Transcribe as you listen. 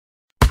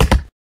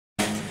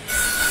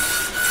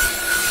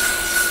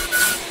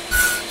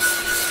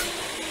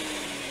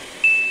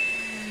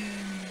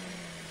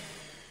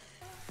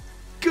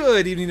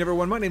Good evening,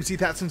 everyone. My name is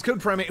Heath Haskins,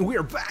 Code Primate, and we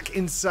are back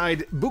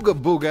inside Booga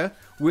Booga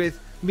with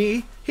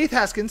me, Heath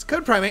Haskins,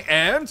 Code Primate,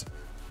 and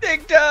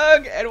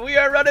DigDug, and we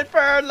are running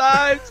for our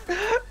lives.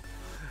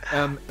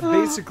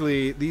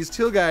 Basically, these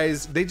Teal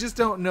guys, they just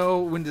don't know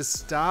when to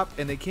stop,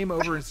 and they came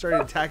over and started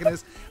attacking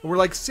us, and we're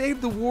like,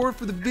 save the war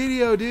for the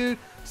video, dude.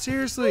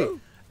 Seriously.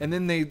 And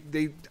then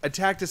they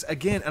attacked us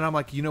again, and I'm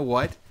like, you know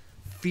what?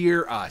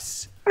 Fear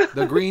us.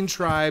 The green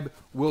tribe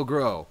will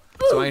grow.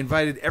 So I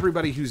invited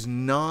everybody who's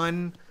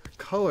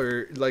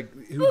non-color, like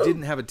who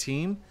didn't have a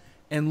team,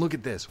 and look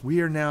at this.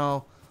 We are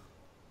now,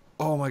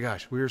 oh my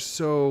gosh, we are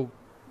so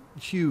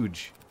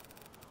huge.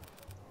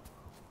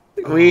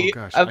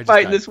 I'm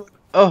fighting this one.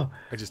 Oh,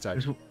 I just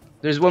died.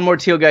 There's one more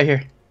Teal guy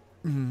here.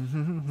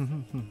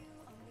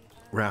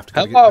 Raft,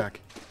 gotta get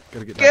back.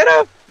 Gotta get back. Get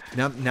up!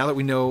 Now that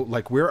we know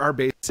like where our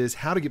base is,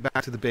 how to get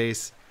back to the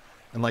base,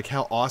 and like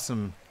how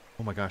awesome.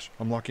 Oh my gosh,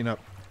 I'm locking up.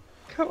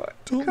 Come on.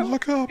 Don't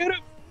lock up. Get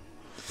up.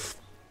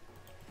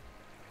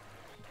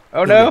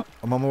 Oh no!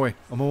 I'm on my way.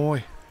 I'm on my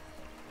way.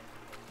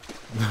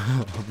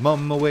 I'm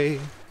on my way.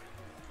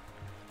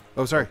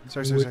 Oh, sorry.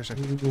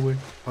 Oh,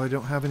 I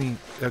don't have any.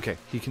 Okay,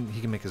 he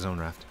can make his own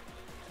raft.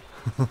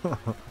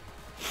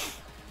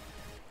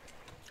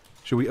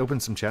 Should we open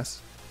some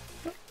chests?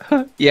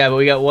 Yeah, but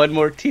we got one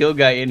more Teal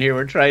guy in here.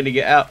 We're trying to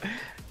get out.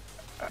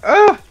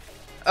 Oh,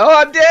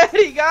 I'm dead.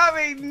 He got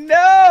me.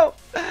 No.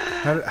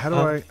 How do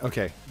I?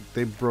 Okay,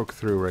 they broke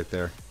through right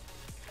there.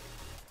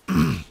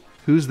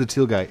 Who's the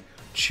Teal guy?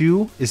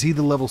 Chew? Is he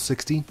the level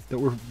 60 that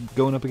we're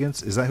going up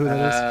against? Is that who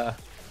that is?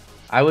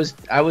 I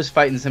was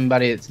fighting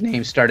somebody that's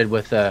name started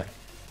with an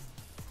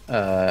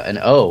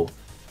O.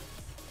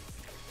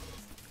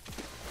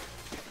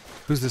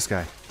 Who's this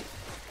guy?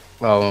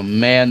 Oh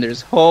man,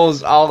 there's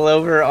holes all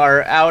over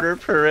our outer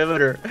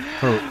perimeter.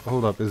 Oh,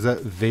 hold up. Is that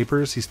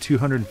Vapors? He's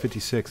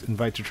 256.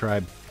 Invite to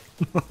tribe.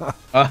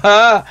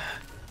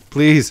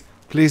 Please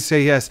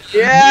say yes.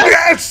 Yeah.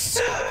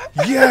 Yes!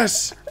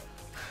 Yes!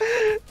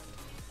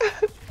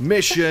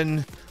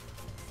 Mission.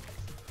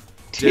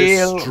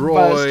 Teal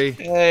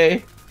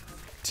destroy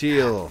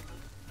Teal.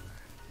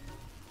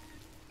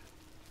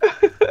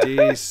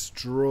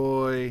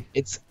 Destroy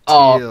It's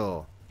all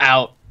Teal.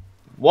 out.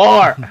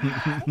 War.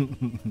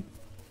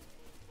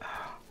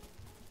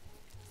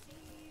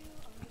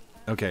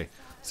 Okay,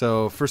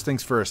 so first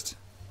things first.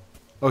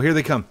 Oh, here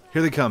they come.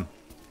 Here they come.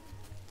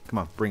 Come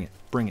on, bring it.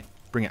 Bring it.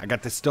 Bring it. I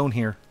got the stone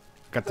here.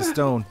 Got the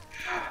stone.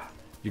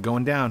 You're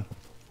going down.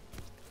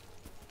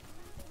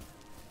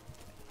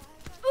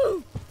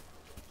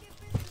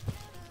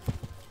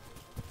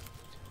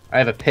 I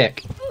have a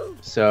pick,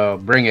 so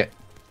bring it.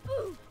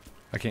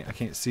 I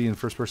can't see in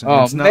first person.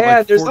 Oh it's not man,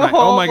 like there's Fortnite. a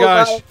whole Oh my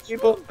gosh. lot of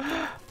people.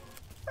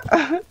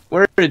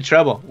 We're in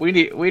trouble. We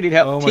need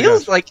help. Oh my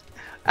Teal's gosh. like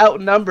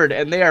outnumbered,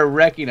 and they are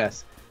wrecking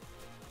us.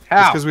 How?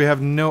 It's because we have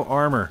no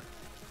armor.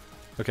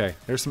 Okay,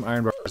 there's some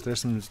iron bars. There's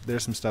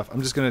some stuff.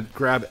 I'm just gonna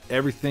grab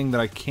everything that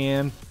I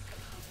can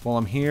while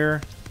I'm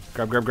here.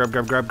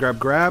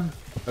 Grab.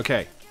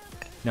 Okay.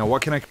 Now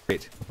what can I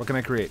create? What can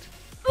I create?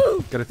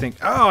 Gotta think.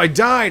 Oh, I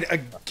died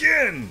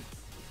again.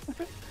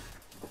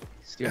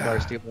 Steel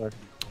bar.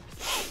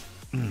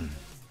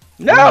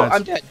 No,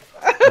 I'm dead.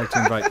 I'd like to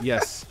invite.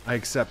 Yes, I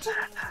accept.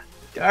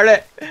 Darn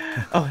it.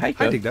 Oh, hi,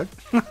 Hi, DigDug.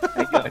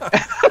 Doug.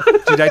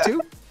 Did you die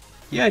too?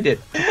 Yeah, I did.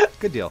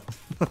 Good deal.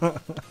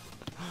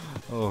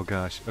 Oh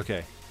gosh.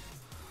 Okay.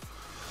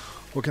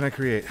 What can I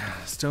create?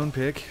 Stone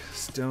pick,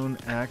 stone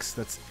axe.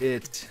 That's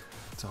it.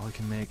 That's all I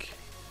can make.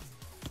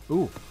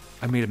 Ooh,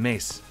 I made a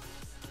mace.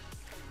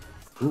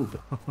 Ooh.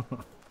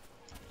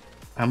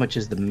 How much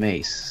is the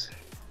mace?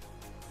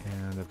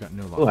 And I've got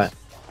no logs. What?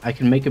 I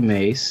can make a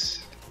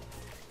mace.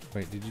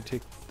 Wait, did you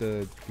take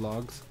the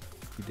logs?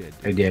 You did.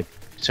 I did.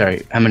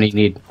 Sorry. How many you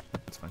need?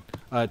 That's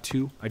fine.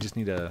 2. I just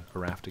need a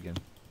raft again.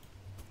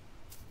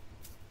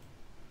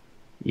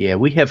 Yeah,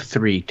 we have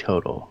 3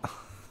 total.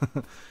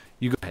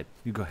 You go ahead.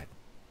 You go ahead.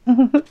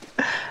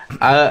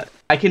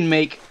 I can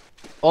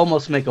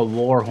almost make a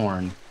war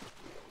horn.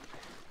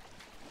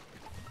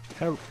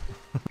 Help.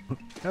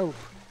 Help.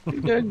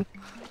 Good.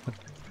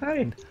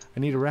 Hi. I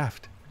need a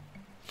raft.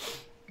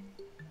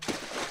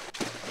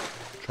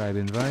 Tribe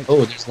invite.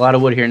 Oh, there's a lot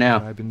of wood here now.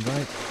 Tribe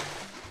invite.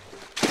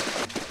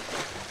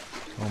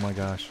 Oh my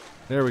gosh.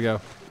 There we go.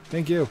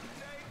 Thank you.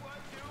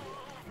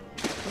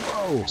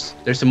 Whoa.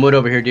 There's some wood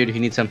over here, dude, if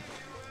you need some.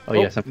 Oh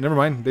yeah, some. Never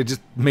mind. They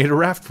just made a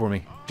raft for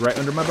me. Right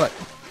under my butt.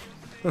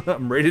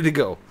 I'm ready to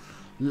go.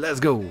 Let's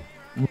go.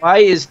 Why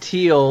is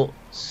Teal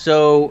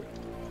so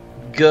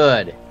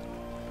good?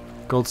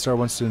 Gold Star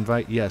wants to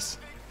invite. Yes.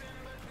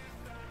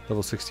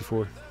 Level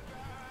 64.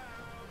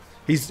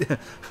 He's that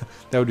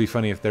would be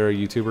funny if they're a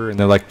YouTuber and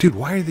they're like, dude,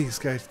 why are these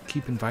guys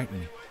keep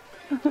inviting me?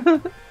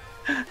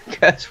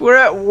 Because we're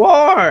at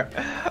war.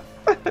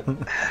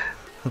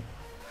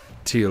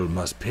 Teal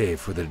must pay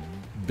for the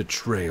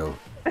betrayal.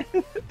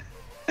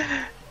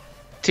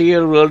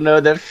 Teal will know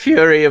the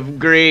fury of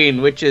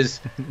green, which is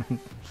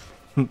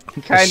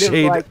kind of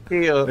like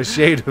Teal. A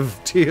shade of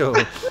teal.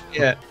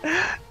 Yeah.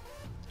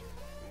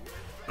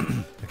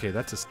 Okay,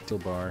 that's a steel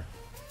bar.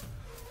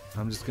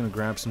 I'm just gonna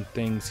grab some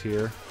things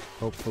here.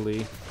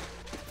 Hopefully,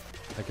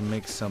 I can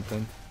make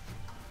something.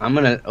 I'm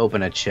gonna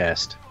open a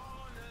chest.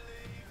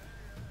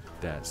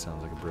 That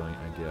sounds like a brilliant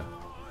idea,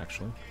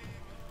 actually.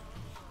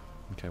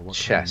 Okay, what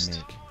Chest. can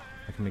I make?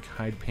 I can make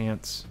hide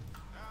pants.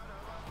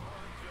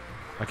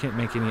 I can't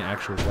make any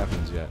actual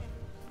weapons yet.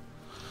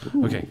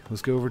 Ooh. Okay,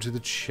 let's go over to the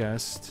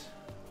chest.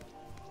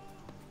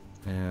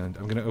 And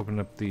I'm gonna open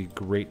up the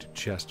great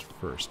chest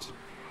first.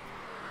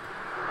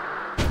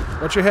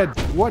 Watch your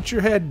head! Watch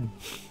your head!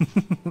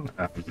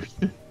 I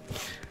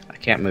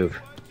can't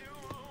move.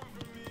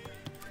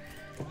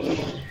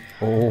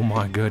 Oh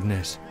my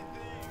goodness.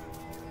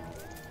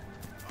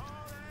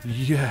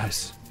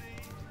 Yes!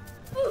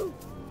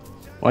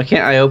 Why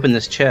can't I open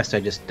this chest I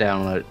just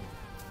downloaded?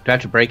 Do I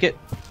have to break it?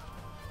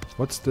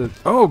 What's the...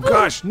 Oh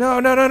gosh! No,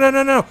 no, no, no,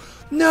 no, no!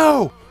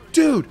 No!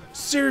 Dude!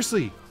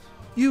 Seriously!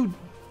 You...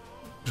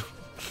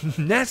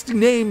 nasty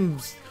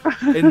names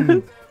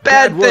and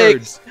Bad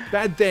words.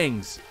 Bad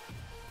things.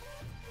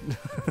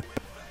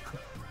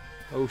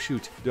 Oh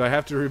shoot! Do I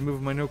have to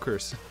remove my no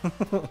curse?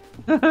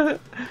 I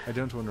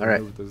don't want to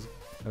remove those.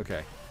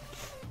 Okay.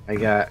 I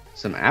got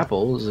some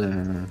apples.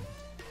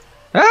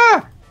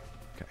 Ah!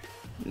 Okay.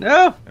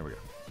 No! There we go.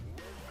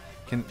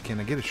 Can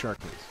I get a shark,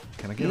 please?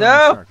 Can I get a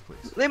shark,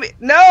 please? Leave me.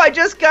 No! I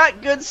just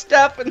got good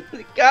stuff and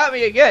it got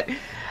me again.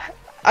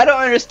 I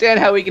don't understand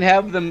how we can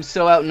have them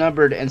so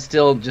outnumbered and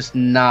still just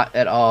not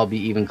at all be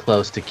even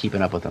close to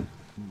keeping up with them.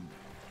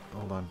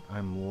 Hold on,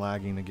 I'm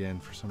lagging again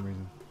for some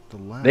reason. The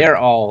lag. They are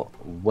all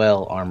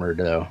well armored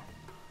though.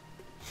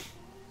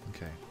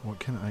 Okay, what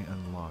can I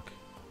unlock?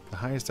 The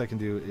highest I can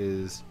do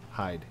is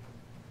hide.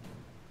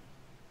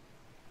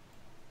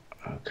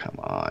 Oh, come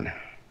on.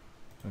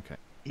 Okay,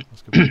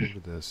 let's go back over to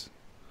this.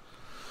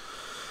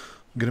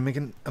 I'm gonna make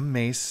a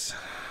mace.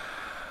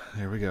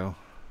 There we go.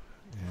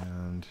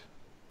 And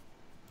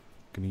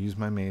I'm gonna use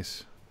my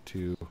mace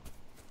to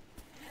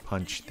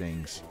punch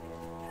things.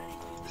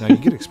 Now you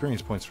get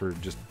experience points for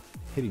just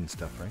hitting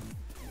stuff, right?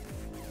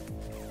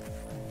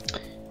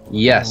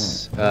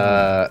 Yes,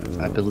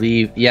 I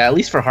believe. Yeah, at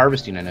least for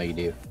harvesting, I know you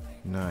do.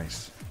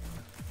 Nice.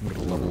 I'm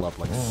gonna level up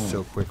like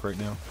so quick right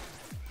now.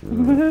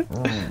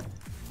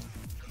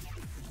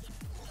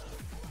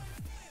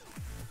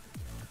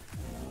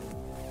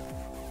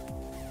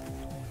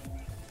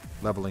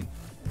 Leveling.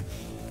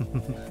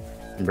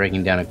 I'm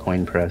breaking down a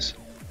coin press.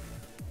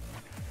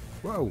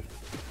 Whoa!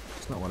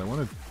 That's not what I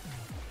wanted.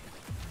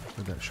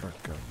 Where'd that shark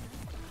go?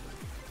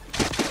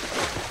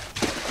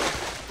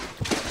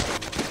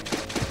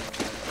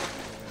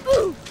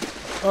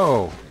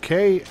 Oh,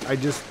 okay. I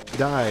just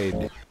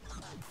died.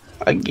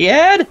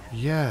 Again?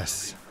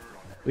 Yes.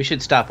 We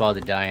should stop all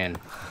the dying.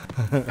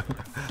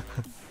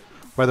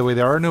 By the way,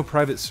 there are no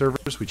private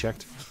servers. We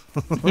checked.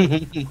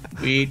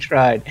 We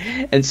tried,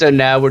 and so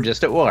now we're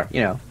just at war.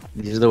 You know,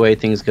 these are the way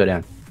things go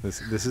down.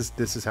 This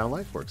is how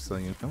life works. So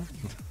you know.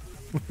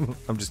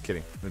 I'm just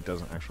kidding. It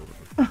doesn't actually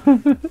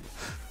work.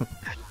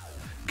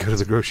 Go to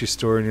the grocery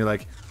store and you're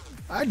like,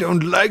 I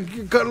don't like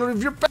the color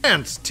of your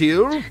pants,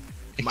 Teal.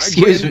 My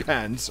green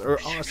pants are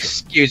awesome.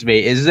 Excuse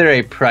me, is there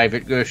a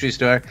private grocery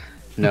store?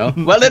 No?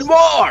 Well, then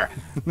more!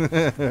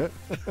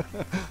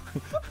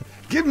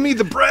 Give me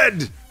the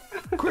bread!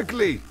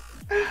 Quickly!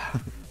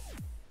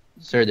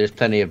 Sir, there's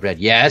plenty of bread.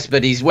 Yes,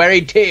 but he's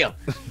wearing teal.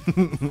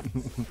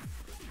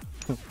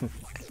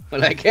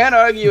 Well, I can't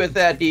argue with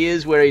that. He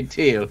is wearing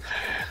teal.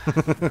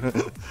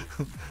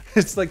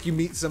 It's like you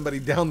meet somebody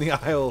down the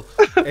aisle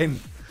and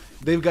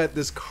they've got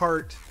this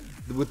cart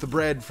with the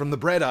bread from the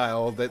bread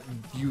aisle that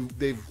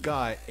they've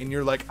got, and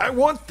you're like, I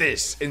want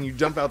this, and you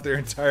dump out their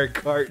entire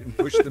cart and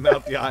push them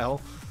out the aisle.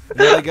 And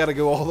now they got to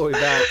go all the way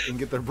back and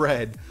get their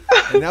bread,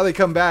 and now they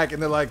come back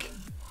and they're like,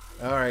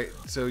 all right,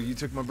 so you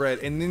took my bread,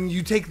 and then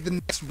you take the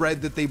next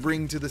bread that they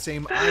bring to the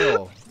same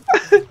aisle.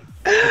 Like,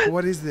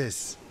 what is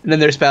this? And then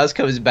their spouse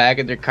comes back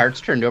and their cart's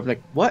turned over.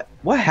 Like,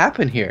 what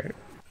happened here?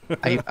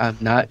 I'm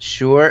not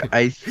sure.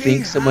 I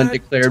think someone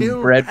declared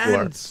bread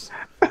war.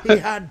 He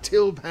had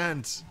Teal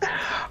pants.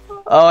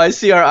 Oh, I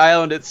see our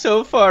island. It's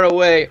so far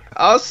away.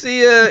 I'll see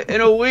you in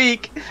a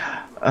week.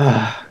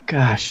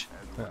 Gosh.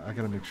 I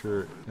gotta make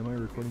sure. Am I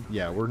recording?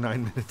 Yeah, we're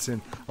 9 minutes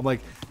in. I'm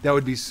like, that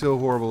would be so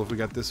horrible if we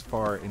got this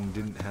far and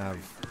didn't have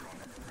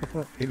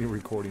any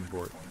recording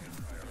for it.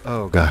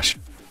 Oh, gosh.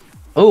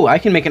 Oh, I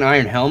can make an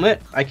iron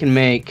helmet. I can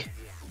make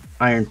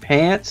iron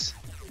pants,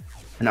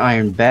 an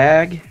iron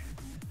bag.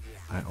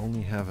 I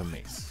only have a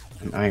mace.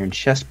 An iron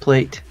chest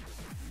plate.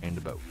 And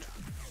a boat.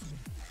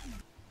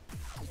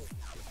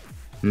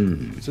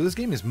 Hmm. So this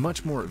game is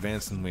much more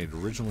advanced than we had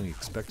originally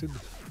expected.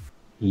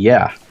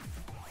 Yeah.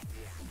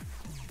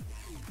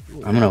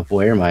 Ooh. I'm gonna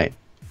wear my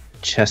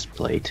chest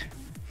plate.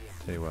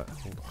 Tell you what,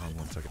 hold on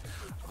 1 second.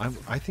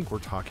 I think we're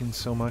talking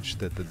so much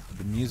that the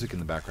music in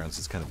the background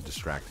is kind of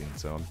distracting,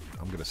 so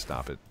I'm gonna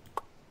stop it.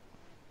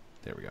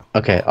 There we go.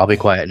 Okay, I'll be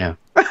quiet now.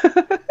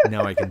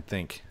 Now I can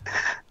think.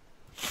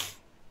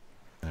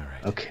 All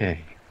right.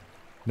 Okay.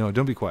 No,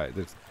 don't be quiet.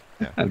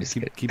 Yeah, I'm just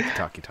keep the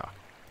talky talk.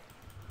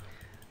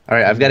 All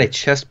right, I've got a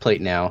chest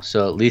plate now,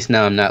 so at least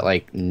now I'm not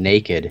like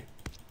naked.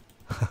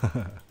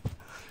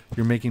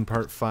 You're making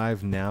part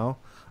 5 now?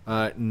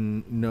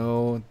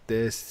 No,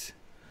 this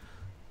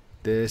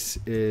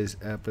is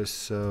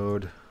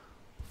episode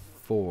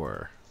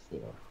 4.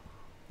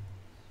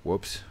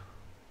 Whoops.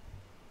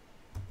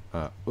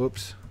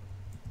 Oops.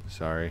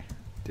 Sorry.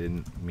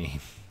 Didn't mean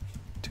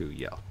to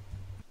yell.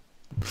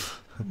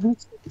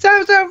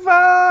 So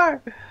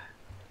far!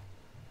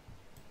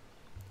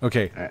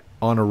 Okay. Right.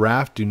 On a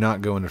raft, do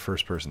not go into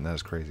first person. That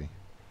is crazy.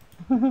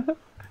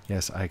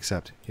 Yes, I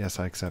accept. Yes,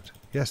 I accept.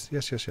 Yes.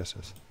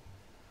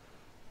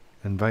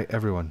 Invite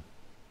everyone.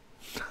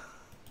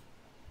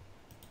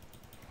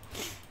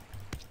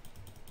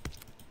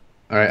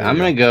 All right, I'm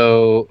going to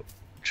go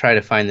try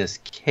to find this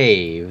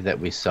cave that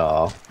we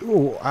saw.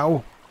 Oh,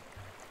 ow.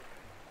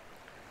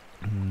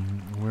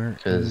 Where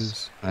Because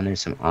is... I need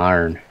some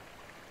iron.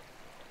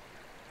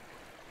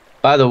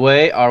 By the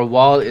way, our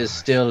wall is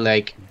still,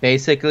 like,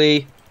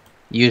 basically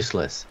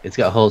useless. It's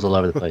got holes all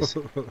over the place.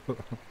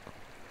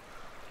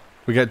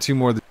 We got 2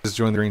 more that just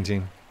joined the green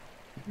team.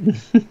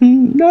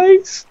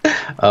 Nice.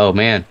 Oh,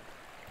 man.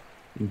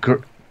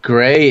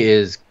 Gray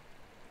is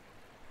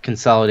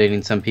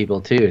consolidating some people,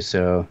 too,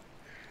 so...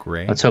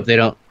 Gray? Let's hope they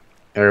don't...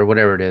 Or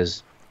whatever it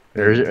is.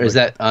 Or is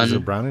that Is it a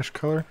brownish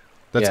color?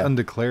 That's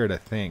undeclared, I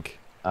think.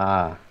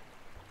 Ah.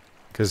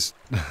 Because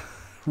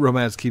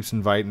Romance keeps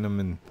inviting them,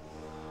 and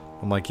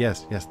I'm like,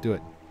 yes, do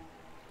it.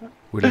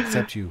 We'd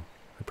accept you.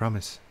 I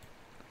promise.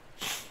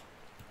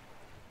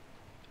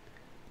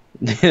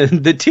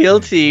 The Teal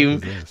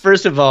team,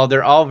 first of all,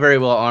 they're all very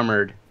well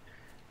armored.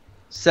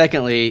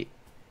 Secondly,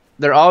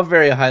 they're all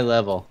very high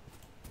level.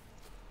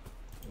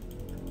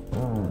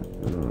 Oh.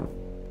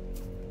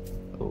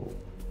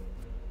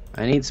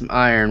 I need some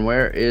iron.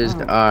 Where is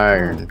the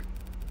iron?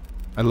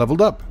 I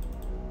leveled up.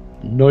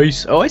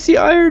 Nice. Oh, I see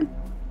iron.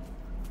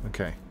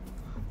 Okay.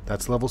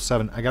 That's level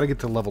 7. I gotta get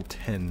to level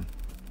 10.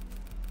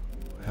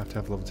 I have to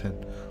have level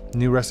 10.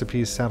 New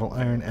recipes, saddle,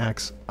 iron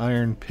axe,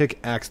 iron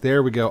pickaxe.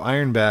 There we go.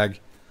 Iron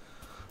bag.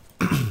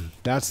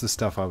 That's the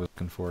stuff I was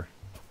looking for.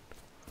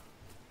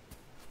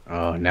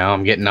 Oh, now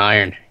I'm getting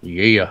iron.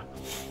 Yeah.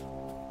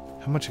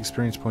 How much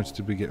experience points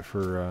did we get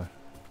for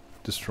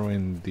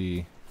destroying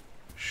the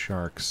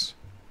sharks?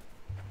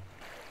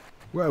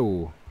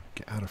 Whoa.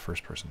 Get out of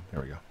first person.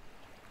 There we go.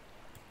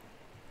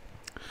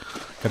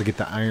 Gotta get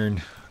the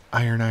iron.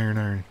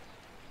 Iron.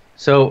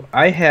 So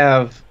I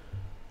have...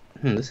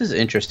 this is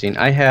interesting.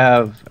 I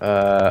have...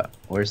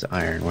 where's the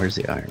iron? Where's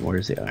the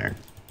iron?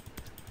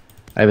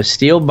 I have a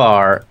steel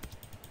bar...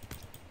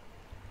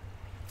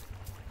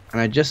 And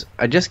I just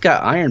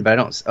got iron, but I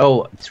don't...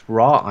 Oh, it's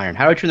raw iron.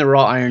 How do I turn the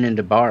raw iron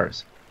into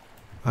bars?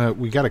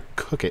 We gotta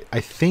cook it. I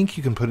think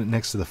you can put it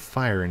next to the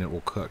fire and it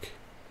will cook.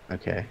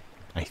 Okay.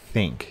 I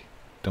think.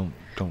 Don't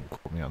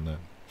quote me on that.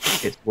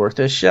 It's worth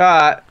a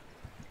shot.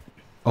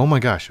 Oh my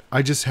gosh.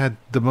 I just had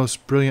the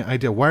most brilliant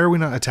idea. Why are we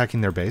not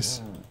attacking their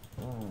base?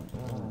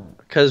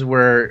 Because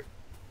we're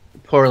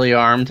poorly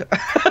armed.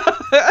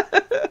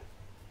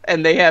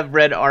 And they have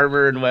red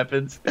armor and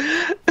weapons.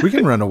 We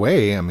can run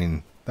away. I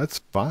mean, that's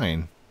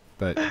fine.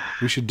 But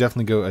we should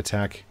definitely go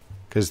attack,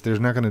 because they're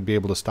not going to be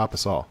able to stop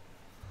us all.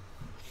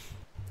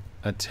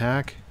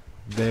 Attack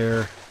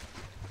their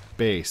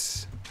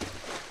base.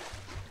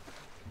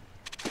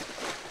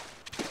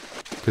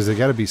 Because they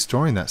got to be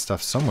storing that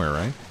stuff somewhere,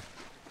 right?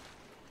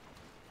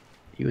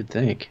 You would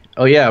think.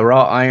 Oh yeah,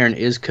 raw iron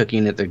is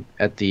cooking at the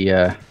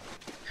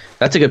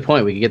That's a good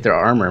point. We could get their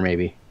armor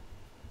maybe.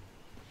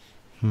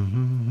 All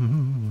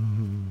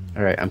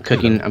right, I'm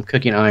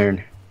cooking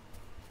iron.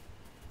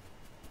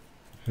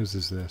 Whose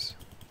is this?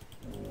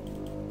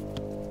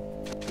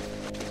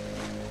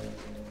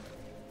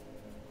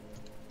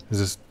 Is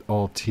this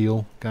all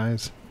Teal,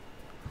 guys?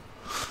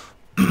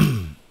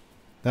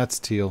 That's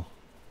Teal.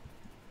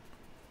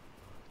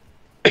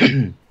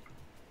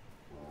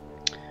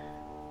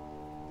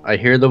 I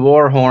hear the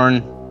war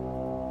horn.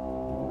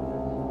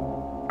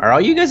 Are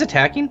all you guys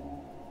attacking?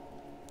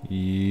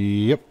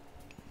 Yep.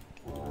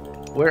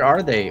 Where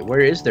are they? Where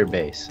is their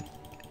base?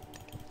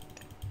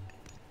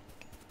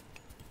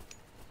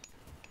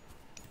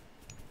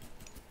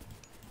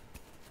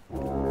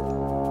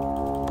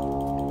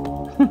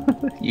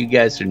 You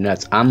guys are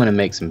nuts. I'm gonna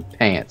make some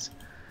pants.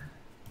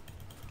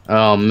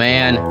 Oh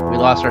man, we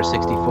lost our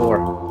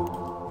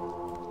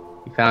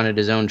 64. He founded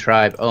his own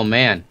tribe. Oh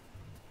man.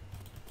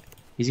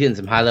 He's getting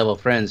some high level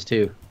friends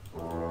too.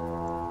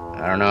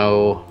 I don't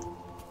know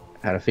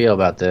how to feel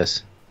about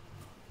this.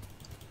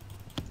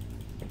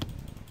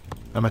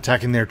 I'm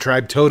attacking their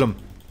tribe totem.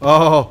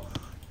 Oh,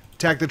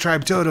 attack the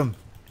tribe totem.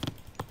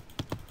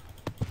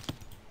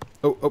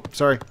 Oh,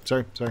 sorry.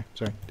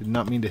 Did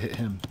not mean to hit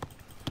him.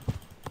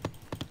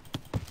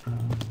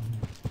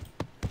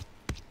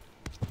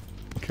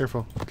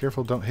 Careful,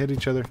 don't hit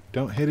each other.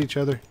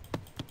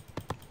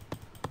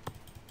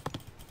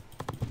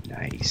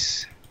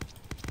 Nice.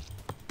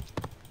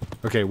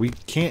 Okay, we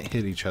can't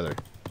hit each other.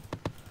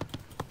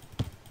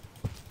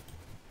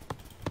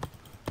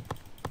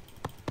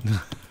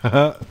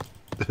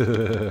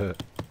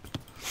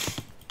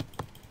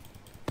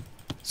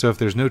 So if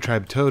there's no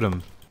tribe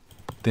totem,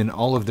 then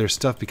all of their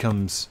stuff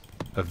becomes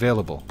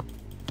available,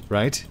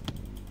 right?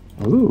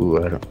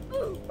 Ooh, I don't...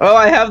 Oh,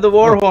 I have the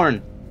war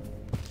horn.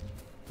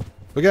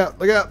 Look out,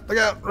 look out, look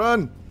out,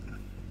 run!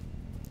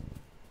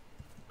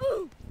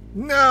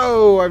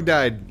 No, I've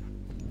died.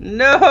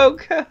 No,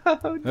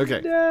 Code.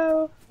 Okay.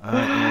 No.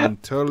 I am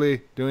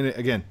totally doing it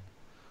again.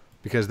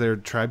 Because their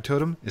tribe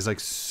totem is like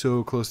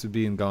so close to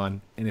being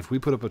gone. And if we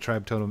put up a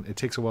tribe totem, it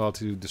takes a while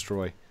to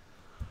destroy.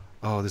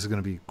 Oh, this is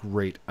going to be a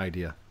great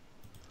idea.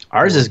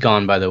 Ours is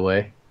gone, by the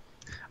way.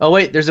 Oh,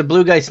 wait, there's a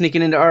blue guy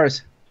sneaking into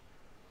ours.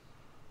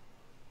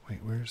 Wait,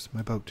 where's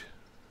my boat?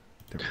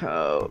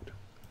 Code.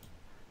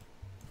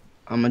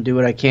 I'm going to do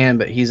what I can,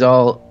 but he's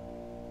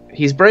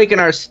breaking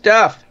our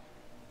stuff.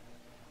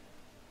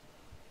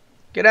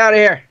 Get out of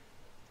here.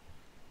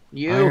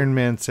 You. Iron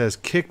Man says,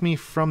 kick me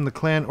from the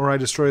clan or I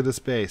destroy the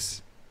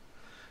space.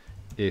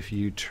 If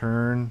you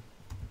turn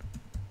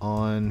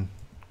on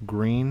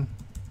green,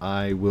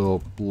 I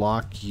will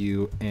block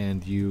you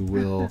and you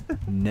will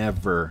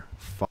never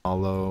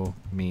follow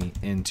me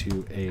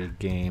into a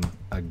game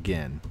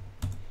again.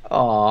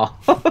 Aw.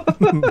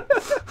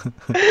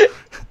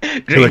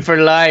 Green Like, for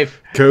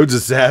life. Code's a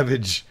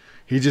savage.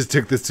 He just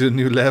took this to a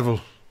new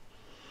level.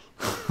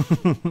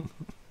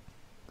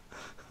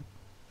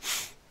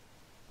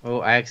 Oh,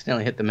 I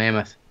accidentally hit the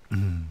mammoth.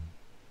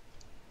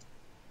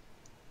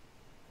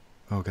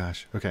 Oh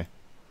gosh. Okay.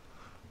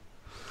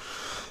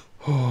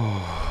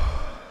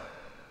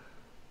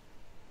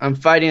 I'm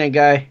fighting a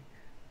guy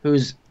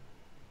whose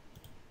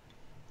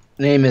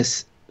name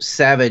is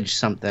Savage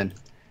something.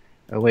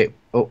 Oh, wait.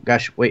 Oh,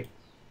 gosh, wait.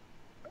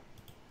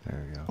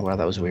 There we go. Oh, wow,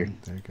 that was weird.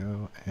 There you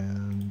go.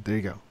 And there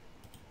you go.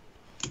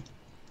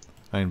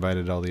 I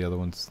invited all the other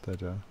ones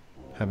that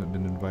haven't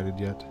been invited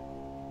yet.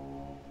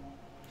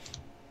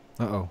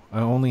 Uh-oh. I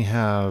only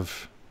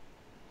have...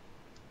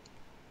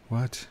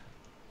 What?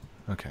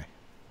 Okay.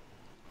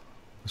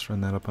 Let's run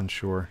that up on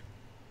shore.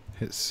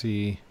 Hit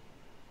C.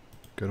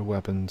 Go to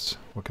weapons.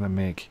 What can I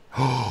make?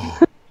 Oh,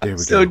 there we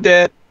go. So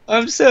dead.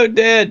 I'm so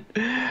dead.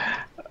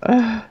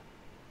 I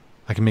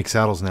can make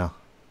saddles now.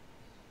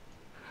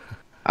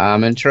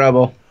 I'm in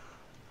trouble.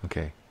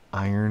 Okay.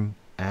 Iron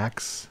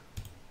axe.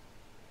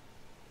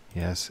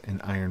 Yes, and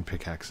iron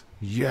pickaxe.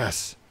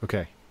 Yes!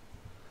 Okay.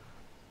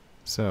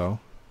 So...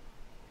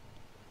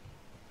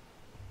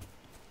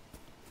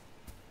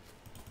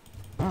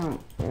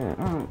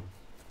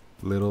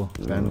 Little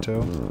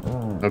bento.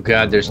 Oh,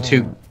 God, there's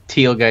two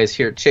teal guys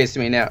here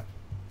chasing me now.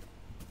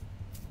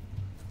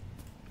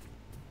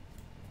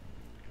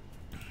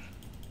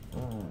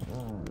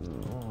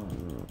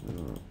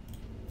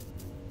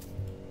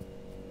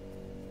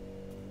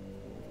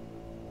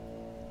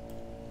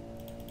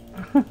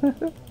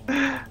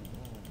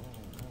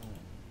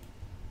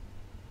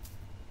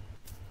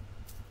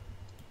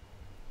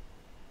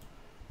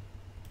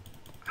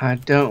 I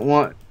don't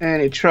want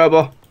any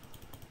trouble.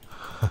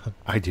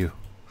 I do.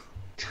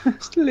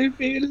 Just leave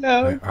me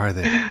alone. Where are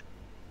they?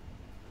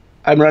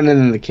 I'm running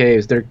in the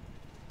caves. They're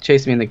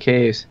chasing me in the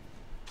caves.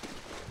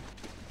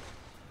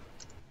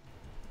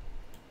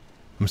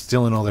 I'm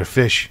stealing all their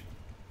fish.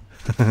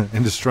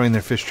 And destroying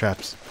their fish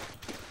traps.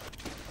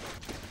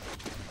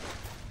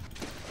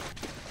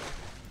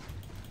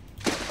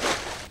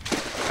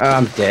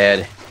 I'm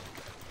dead.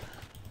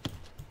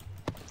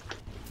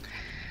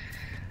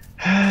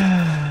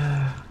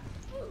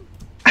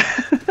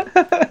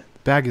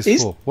 Bag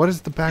is full. What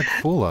is the bag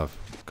full of?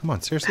 Come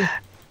on, seriously?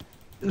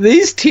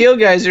 These teal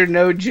guys are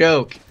no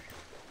joke.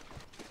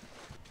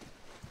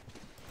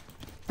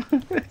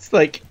 It's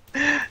like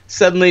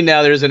suddenly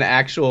now there's an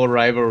actual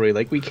rivalry.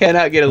 Like, we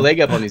cannot get a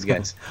leg up on these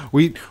guys.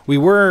 we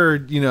were,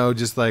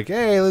 just like,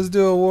 hey, let's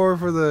do a war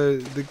for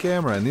the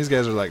camera, and these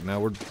guys are like, no,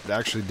 we're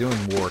actually doing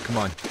war. Come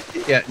on.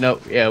 Yeah,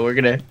 no, yeah, we're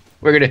gonna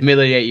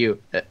humiliate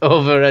you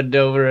over and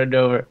over and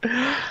over.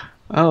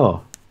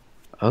 Oh,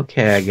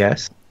 okay, I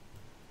guess.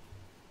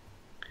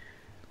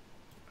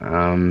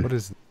 What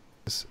is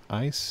this?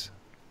 Ice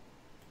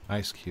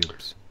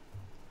cubes.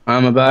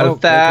 I'm about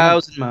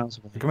 1,000 miles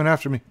away. They're coming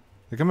after me.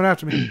 They're coming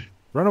after me.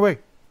 Run away.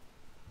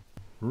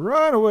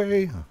 Run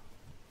away.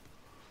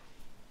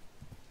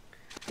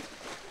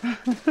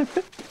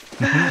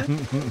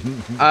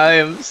 I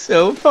am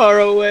so far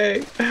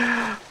away.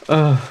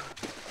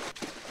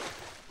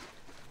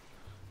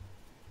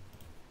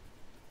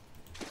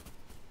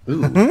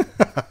 Ooh.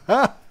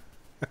 I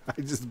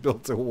just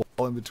built a wall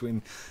in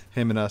between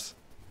him and us.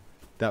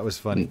 That was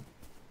funny.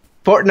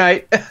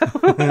 Fortnite.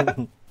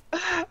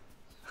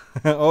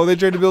 Oh, they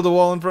tried to build a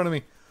wall in front of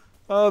me.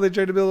 Oh, they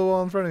tried to build a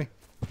wall in front of me.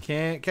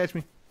 Can't catch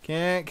me.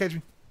 Can't catch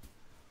me.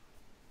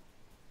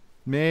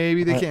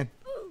 Maybe they can.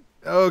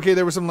 Okay,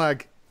 there was some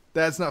lag.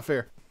 That's not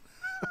fair.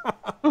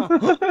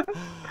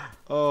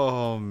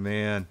 Oh,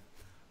 man.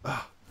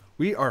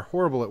 We are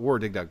horrible at war,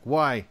 DigDug.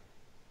 Why?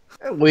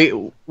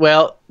 We're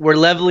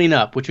leveling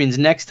up, which means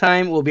next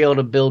time we'll be able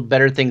to build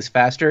better things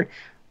faster.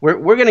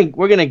 We're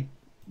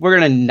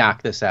gonna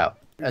knock this out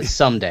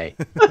someday.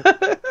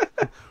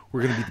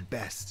 We're gonna be the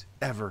best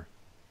ever.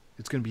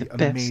 It's gonna be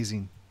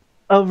amazing.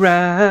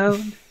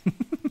 Around.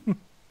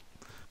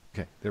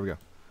 Okay, there we go.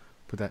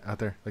 Put that out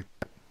there like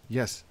that.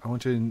 Yes, I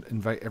want to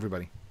invite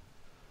everybody.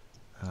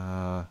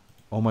 Oh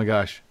my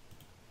gosh.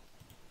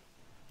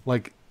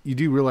 Like, you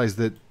do realize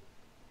that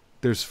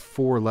there's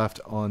 4 left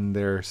on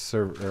their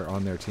server, or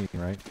on their team,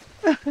 right?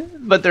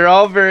 But they're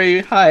all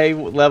very high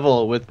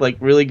level with like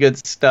really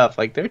good stuff.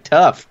 Like they're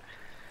tough.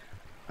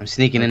 I'm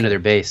sneaking into their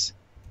base.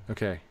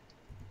 Okay.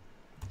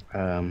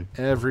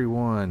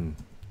 Everyone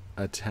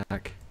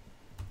attack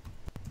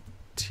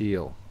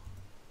Teal.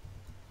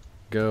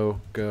 Go,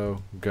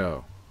 go,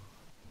 go.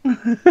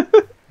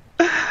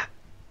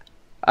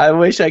 I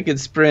wish I could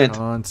sprint.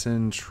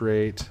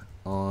 Concentrate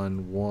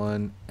on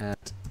one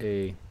at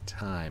a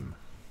time.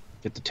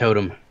 Get the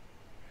totem.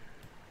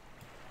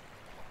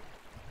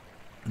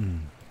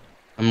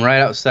 I'm right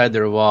outside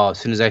their wall. As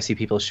soon as I see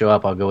people show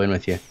up, I'll go in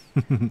with you.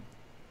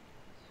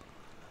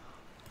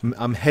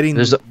 I'm heading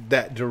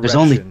that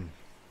direction.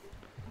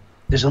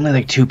 There's only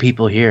like 2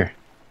 people here.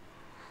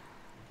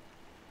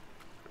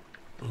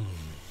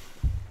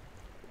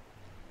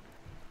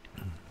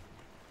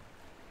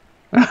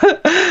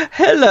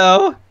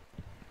 Hello.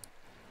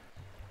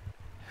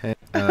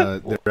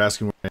 They're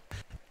asking where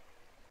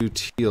do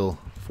Teal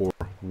for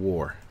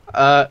war.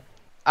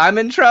 I'm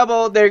in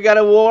trouble. They got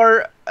a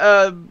war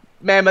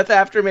mammoth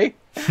after me.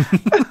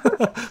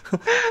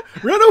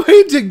 Run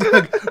away,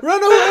 DigDug!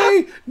 Run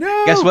away!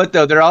 No! Guess what,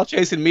 though? They're all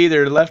chasing me. They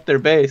left their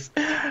base.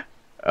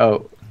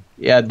 Oh,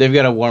 yeah, they've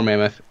got a war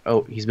mammoth.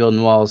 Oh, he's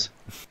building walls.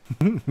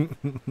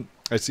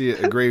 I see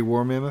a gray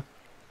war mammoth.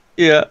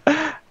 Yeah.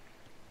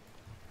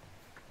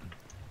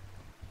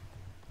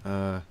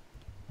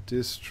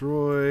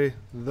 Destroy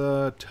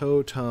the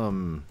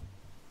totem.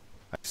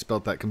 I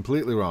spelled that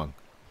completely wrong.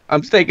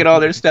 I'm taking all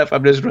their stuff.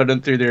 I'm just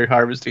running through their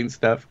harvesting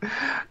stuff.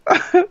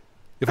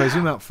 If I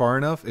zoom out far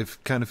enough, it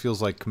kind of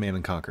feels like Command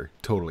and Conquer.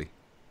 Totally.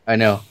 I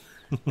know.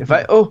 If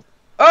I oh,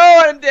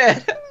 I'm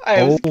dead.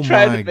 I was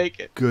trying to make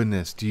it.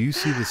 Goodness, do you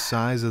see the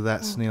size of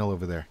that snail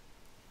over there?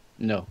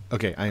 No.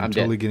 Okay, I'm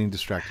totally getting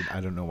distracted.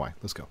 I don't know why.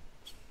 Let's go.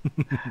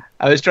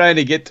 I was trying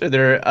to get to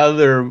their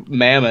other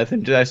mammoth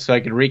and just so I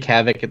could wreak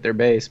havoc at their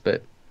base,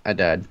 but I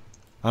died.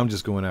 I'm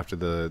just going after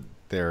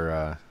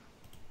their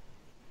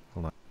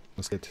hold on.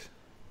 Let's get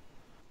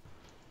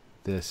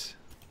this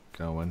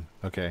going.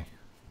 Okay.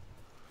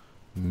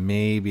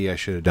 Maybe I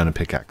should have done a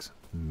pickaxe.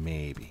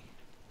 Maybe.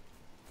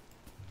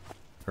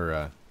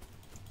 Or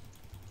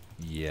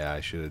yeah,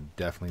 I should have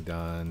definitely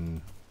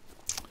done.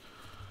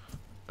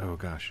 Oh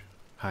gosh.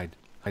 Hide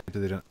so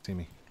they don't see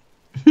me.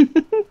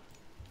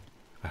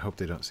 I hope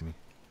they don't see me.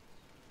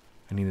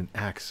 I need an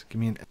axe.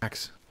 Give me an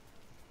axe.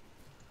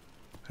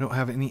 I don't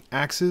have any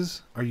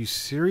axes. Are you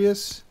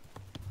serious?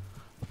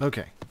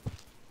 Okay.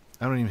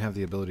 I don't even have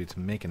the ability to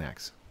make an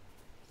axe.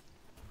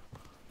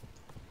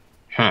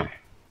 Huh.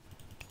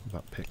 What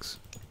about picks?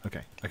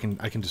 Okay.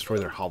 I can destroy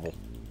their hovel.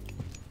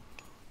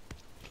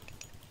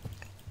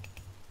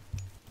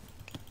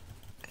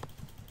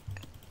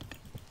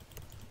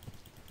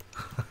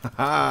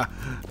 Ha!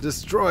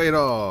 Destroy it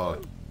all!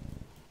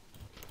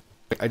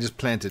 I just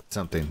planted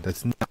something.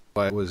 That's not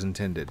what it was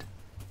intended.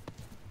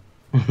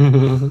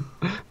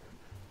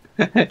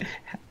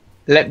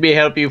 Let me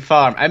help you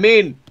farm. I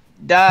mean,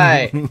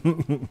 die.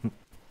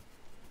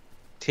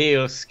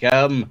 Teal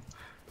scum.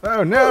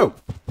 Oh no!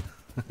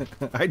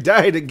 I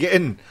died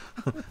again.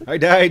 I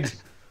died.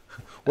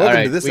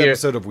 Welcome to this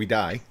episode of We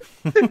Die.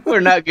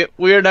 We're not good.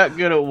 We're not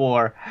good at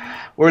war.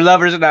 We're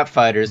lovers and not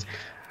fighters.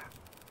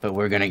 But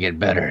we're gonna get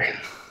better.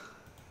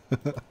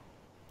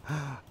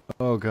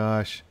 Oh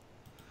gosh.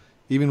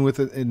 Even with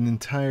an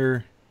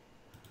entire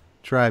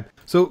tribe.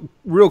 So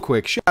real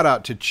quick, shout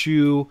out to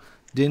Chu,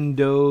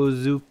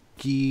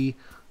 Dindozuki,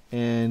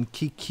 and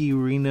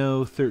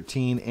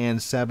Kikirino13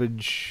 and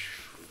Savage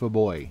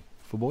Faboy.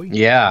 Faboy?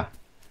 Yeah.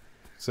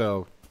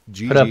 So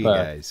GG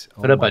guys.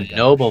 Put up a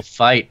noble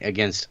fight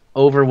against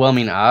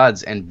overwhelming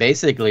odds and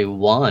basically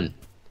won.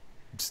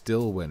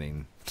 Still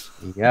winning.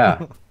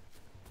 Yeah.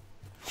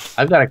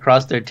 I've got to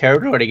cross their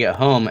territory to get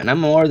home, and I'm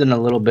more than a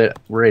little bit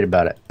worried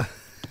about it.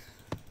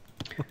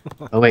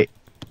 Oh, wait.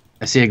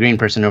 I see a green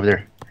person over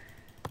there.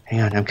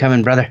 Hang on, I'm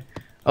coming, brother.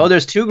 Oh,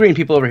 there's 2 green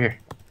people over here.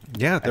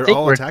 Yeah, they're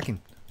all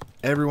attacking.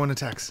 Everyone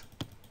attacks.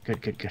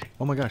 Good, good, good.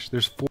 Oh my gosh,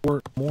 there's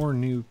 4 more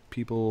new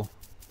people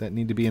that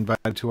need to be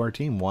invited to our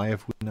team. Why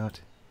have we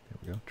not? There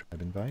we go.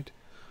 Tribe invite.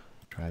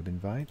 Tribe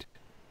invite.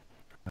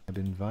 Tribe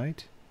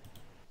invite.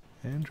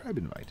 And tribe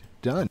invite.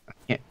 Done.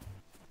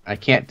 I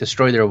can't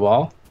destroy their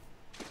wall?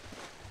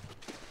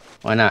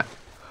 Why not?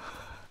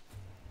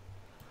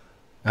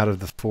 Out of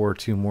the 4,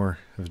 2 more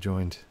have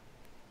joined.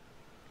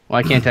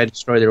 Why can't I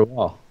destroy their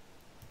wall?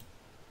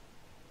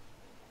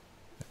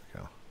 There we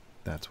go.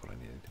 That's what I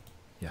needed.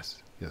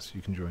 Yes. Yes,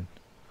 you can join.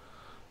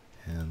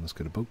 And let's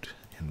go to boat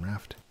and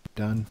raft.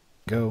 Done.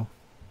 Go.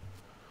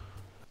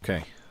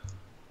 Okay.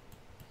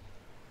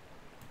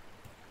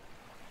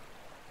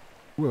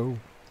 Whoa.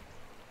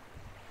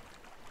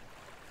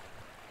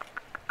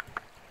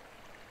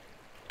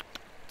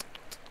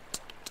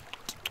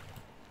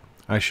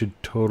 I should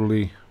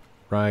totally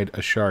ride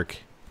a shark.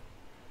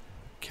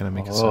 Can I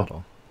make a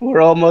saddle? We're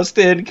almost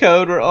in,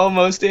 Code. We're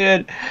almost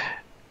in.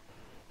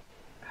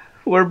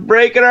 We're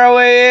breaking our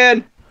way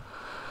in.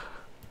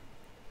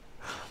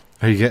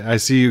 I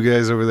see you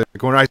guys over there in the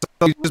corner. I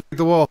saw you just break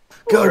the wall.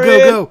 Go, We're go, in.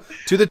 go.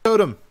 To the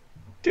totem.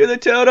 To the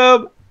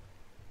totem.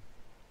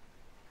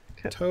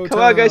 Totem. Come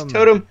on, guys.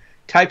 Totem.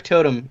 Type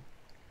totem.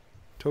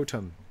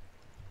 Totem.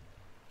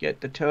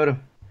 Get the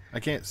totem. I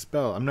can't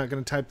spell. I'm not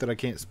going to type that I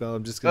can't spell.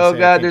 I'm just going to say Oh,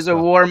 God. There's a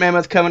war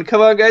mammoth coming.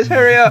 Come on, guys.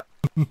 Hurry up.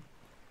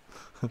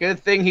 Good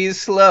thing he's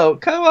slow.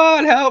 Come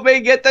on. Help me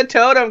get the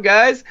totem,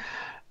 guys.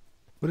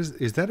 What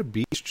is that a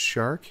beached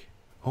shark?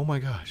 Oh, my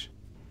gosh.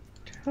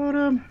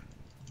 Totem.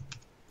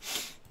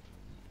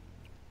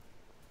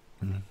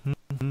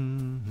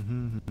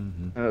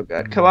 Oh,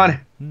 God. Come on.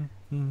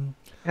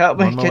 Help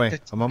me get the...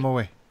 I'm on my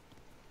way.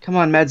 Come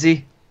on,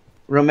 Medsy.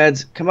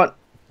 Romeds. Come on.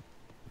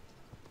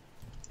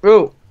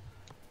 Ooh.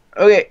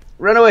 Okay.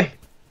 Run away.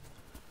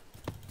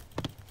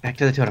 Back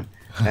to the totem.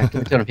 Back to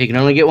the totem. He can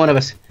only get one of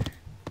us.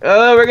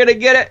 Oh, we're going to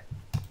get it.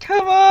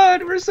 Come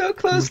on. We're so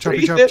close. Chop.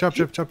 Watch out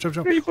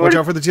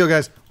for the teal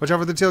guys. Watch out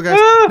for the teal guys.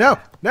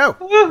 No.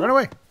 Run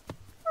away.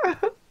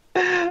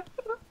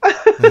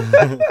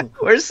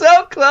 We're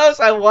so close.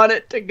 I want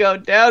it to go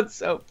down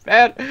so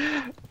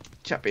bad.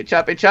 Choppy.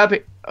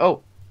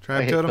 Oh.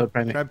 Tribe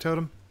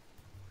totem.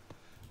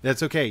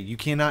 That's okay. You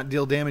cannot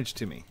deal damage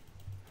to me.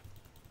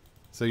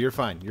 So you're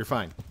fine.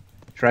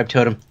 Tribe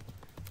totem.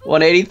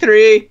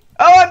 183.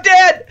 Oh, I'm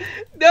dead.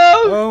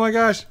 No. Oh my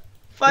gosh.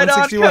 Fight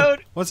 161. On, Code.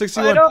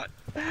 161. Fight on.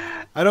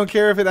 I don't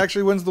care if it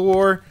actually wins the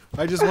war.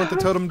 I just want the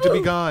totem to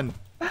be gone.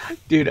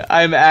 Dude,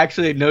 I'm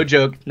actually, no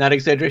joke, not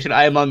exaggeration,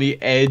 I am on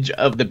the edge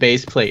of the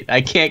base plate.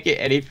 I can't get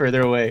any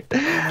further away. Oh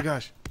my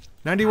gosh.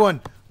 91.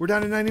 We're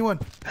down to 91.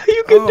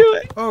 You can do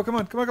it. Oh, come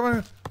on.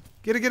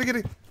 Get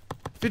it.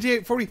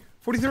 58, 40,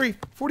 43,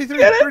 43,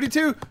 Get it.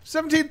 32,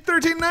 17,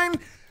 13, 9.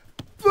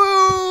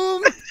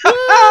 Boom!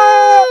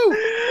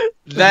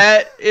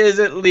 That is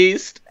at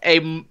least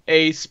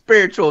a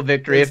spiritual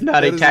victory, if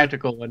not a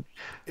tactical one.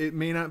 It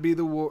may not be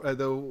the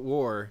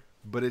war,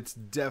 but it's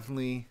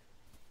definitely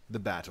the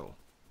battle.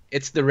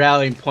 It's the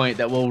rallying point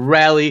that will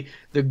rally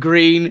the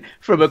green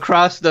from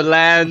across the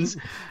lands.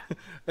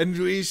 And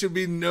we shall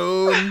be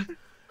known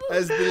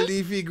as the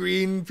leafy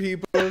green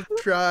people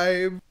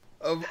tribe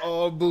of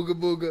all Booga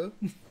Booga.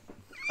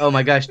 Oh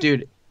my gosh,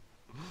 dude.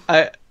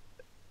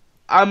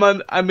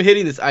 I'm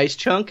hitting this ice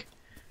chunk.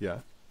 Yeah.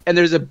 And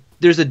there's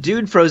a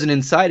dude frozen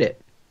inside it.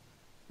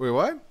 Wait,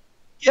 what?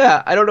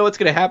 Yeah, I don't know what's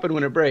gonna happen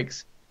when it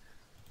breaks.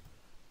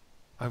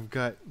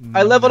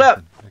 I leveled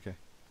up. Okay.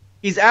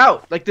 He's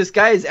out. Like, this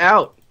guy is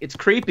out. It's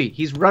creepy.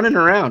 He's running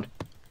around.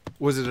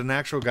 Was it an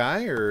actual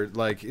guy or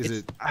like is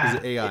it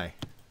AI?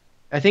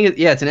 I think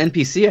it's an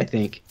NPC, I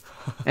think.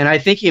 And I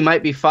think he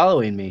might be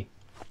following me.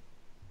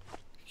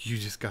 You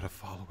just got a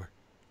follower.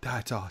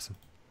 That's awesome.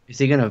 Is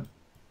he gonna...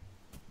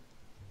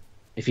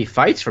 If he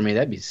fights for me,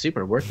 that'd be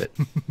super worth it.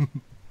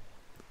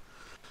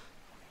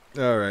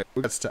 All right,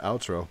 that's to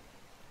outro.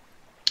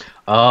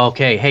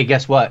 Okay, hey,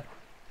 guess what?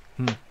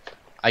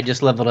 I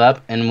just leveled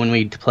up, and when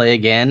we play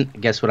again,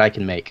 guess what I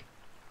can make?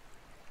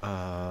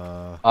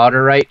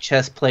 Otterite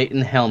chest plate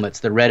and helmets.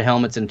 The red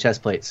helmets and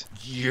chest plates.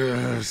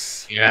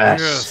 Yes.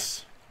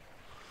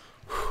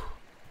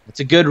 It's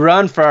a good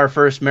run for our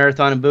first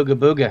marathon in Booga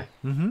Booga.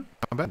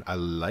 I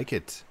like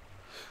it.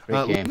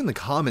 Great game. Leave in the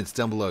comments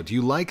down below. Do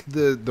you like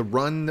the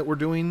run that we're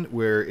doing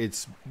where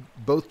it's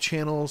both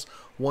channels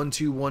 1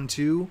 2 1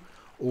 2,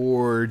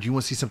 or do you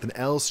want to see something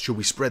else? Should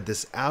we spread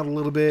this out a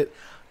little bit?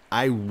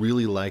 I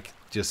really like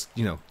just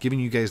giving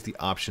you guys the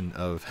option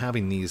of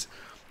having these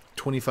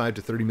 25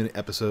 to 30 minute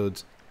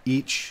episodes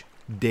each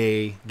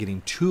day,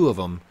 getting 2 of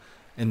them,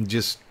 and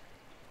just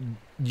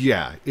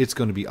it's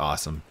going to be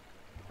awesome.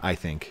 I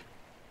think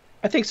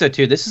so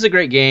too. This is a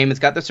great game. It's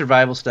got the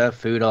survival stuff,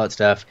 food, all that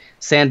stuff,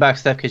 sandbox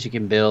stuff because you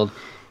can build,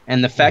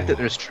 and the fact that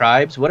there's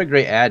tribes. What a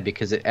great ad,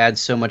 because it adds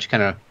so much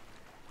kind of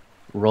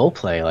role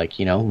play, like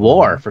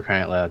war, for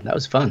crying out loud. That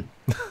was fun.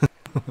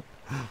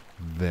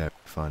 Very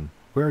fun.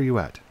 Where are you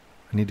at?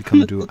 I need to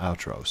come do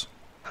outros.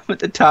 I'm at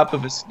the top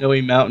of a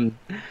snowy mountain.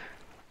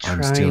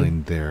 I'm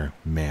stealing their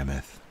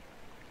mammoth.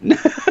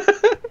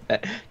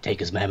 Take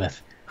his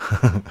mammoth.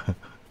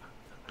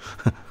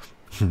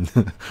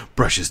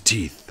 Brush his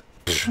teeth.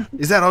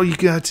 Is that all you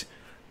got?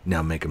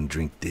 Now make him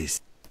drink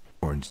this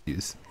orange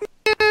juice.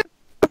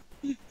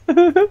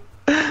 How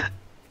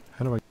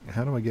do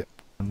I get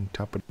on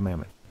top of the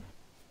mammoth?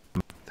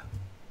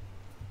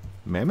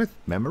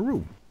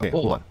 Mammaroo. Okay,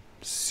 hold on.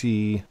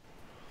 See.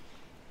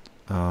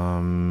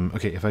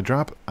 Okay, if I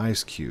drop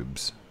ice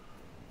cubes.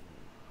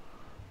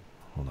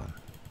 Hold on.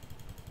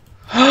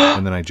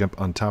 And then I jump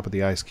on top of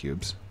the ice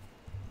cubes.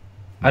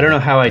 I don't know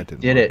how I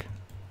did it,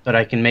 but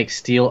I can make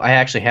steel. I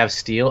actually have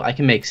steel. I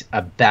can make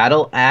a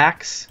battle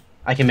axe.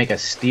 I can make a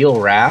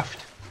steel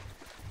raft.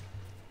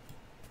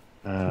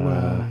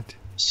 What?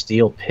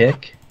 Steel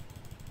pick.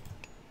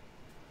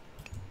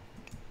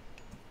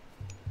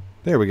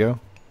 There we go.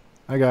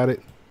 I got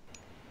it.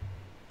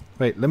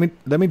 Wait, let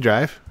me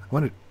drive. I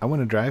want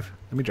to drive.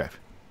 Let me drive.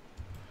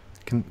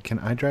 Can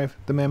I drive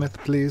the mammoth,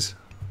 please?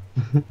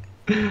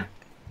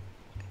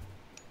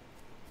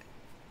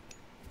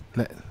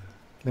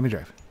 Let me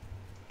drive.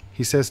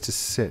 He says to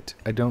sit.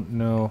 I don't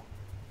know.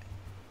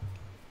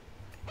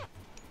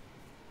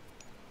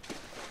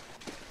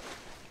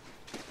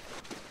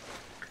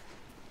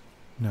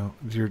 No,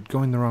 you're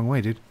going the wrong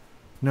way, dude.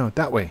 No,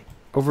 that way.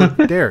 Over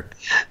there.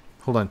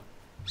 Hold on.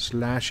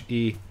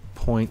 /E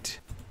point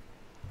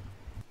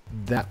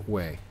that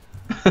way.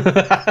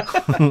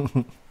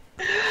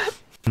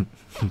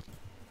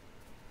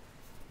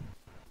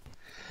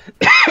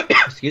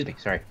 Excuse me,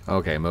 sorry.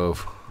 Okay,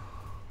 move.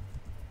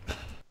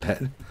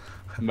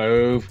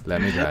 Move.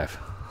 Let me drive.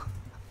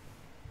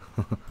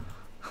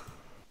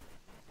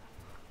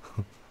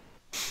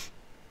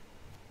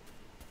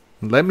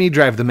 Let me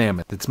drive the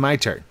mammoth. It's my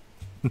turn.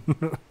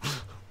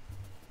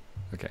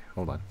 Okay,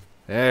 hold on.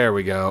 There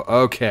we go.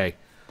 Okay.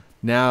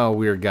 Now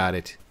we're got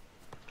it.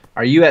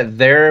 Are you at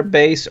their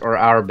base or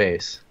our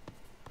base?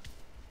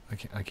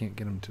 I can't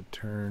get him to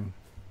turn.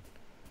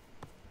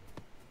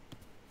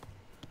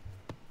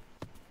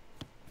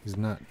 He's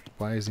not.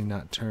 Why is he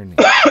not turning?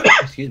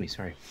 Excuse me,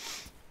 sorry.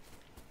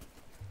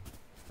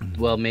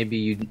 Well, maybe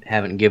you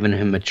haven't given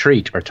him a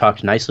treat or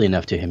talked nicely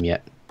enough to him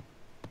yet.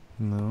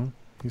 No,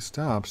 he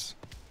stops.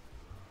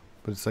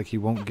 But it's like he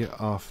won't get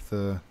off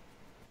the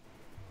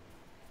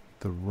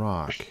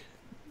rock.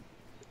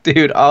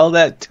 Dude, all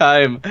that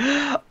time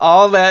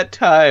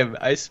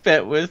I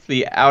spent with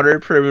the outer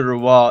perimeter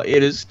wall,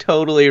 it is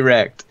totally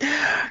wrecked.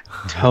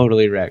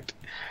 Totally wrecked.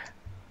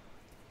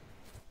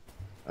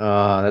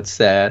 Oh, that's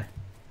sad.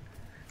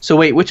 So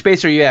wait, which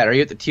base are you at? Are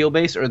you at the Teal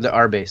base or the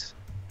R base?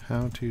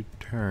 How to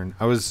turn?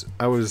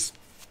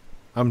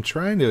 I'm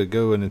trying to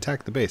go and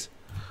attack the base.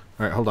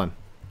 All right, hold on.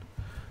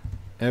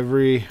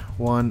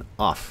 Everyone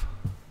off.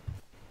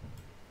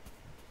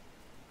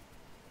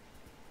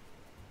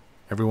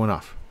 Everyone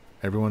off.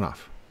 Everyone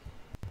off.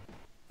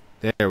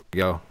 There we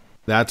go.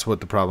 That's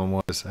what the problem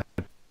was.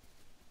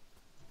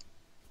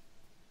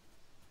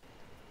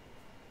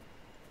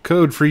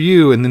 Code for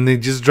you, and then they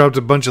just dropped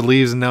a bunch of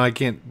leaves, and now I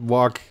can't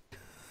walk.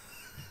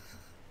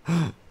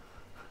 Hold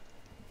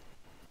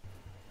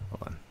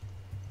on.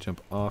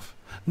 Jump off.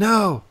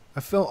 No!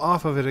 I fell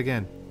off of it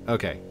again.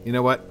 Okay, you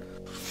know what?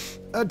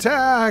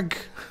 Attack!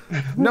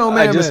 No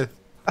mammoth!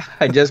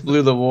 I just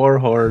blew the war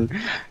horn,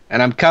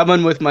 and I'm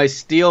coming with my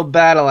steel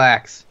battle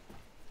axe.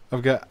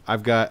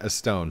 I've got a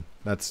stone.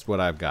 That's what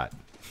I've got.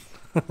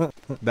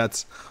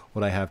 That's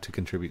what I have to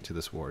contribute to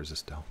this war is a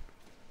stone.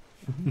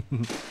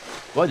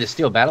 Boy, the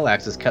steel battle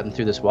axe is cutting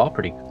through this wall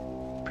pretty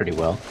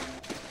well.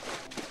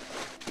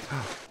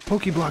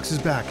 Pokeblocks is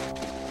back.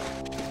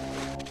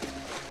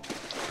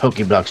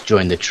 Pokeblocks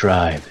joined the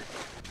tribe.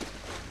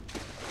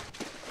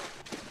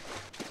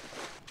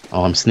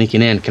 Oh, I'm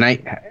sneaking in.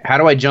 How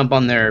do I jump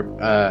on their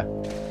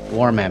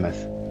war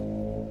mammoth?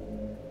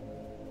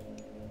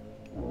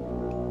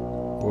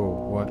 Whoa,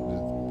 what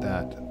is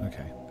that?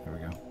 Okay, there we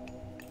go.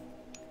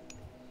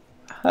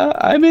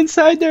 I'm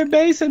inside their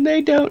base and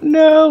they don't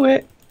know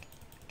it.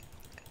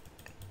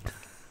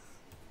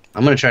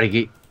 I'm gonna try to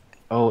get...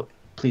 Oh,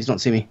 please don't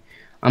see me.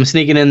 I'm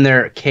sneaking in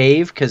their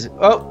cave because...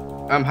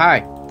 Oh, I'm high.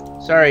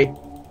 Sorry.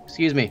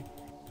 Excuse me.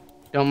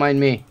 Don't mind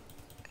me.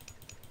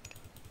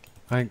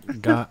 I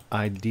got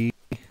ID.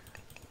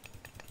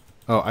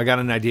 Oh, I got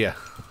an idea.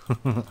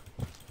 I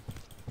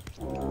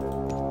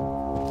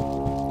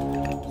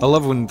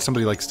love when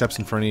somebody like steps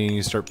in front of you and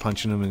you start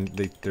punching them and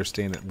they're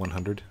staying at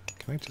 100.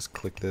 Can I just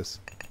click this?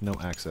 No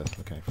access.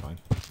 Okay, fine.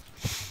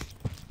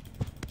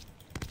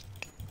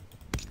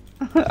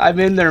 I'm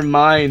in their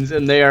mines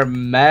and they are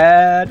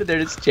mad. They're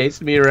just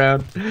chasing me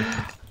around.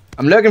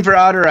 I'm looking for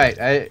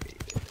Otterite.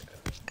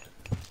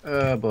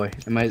 Oh boy.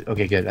 Am I...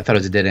 Okay, good. I thought it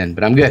was a dead end,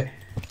 but I'm good.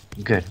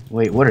 I'm good.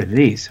 Wait, what are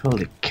these?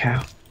 Holy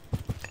cow.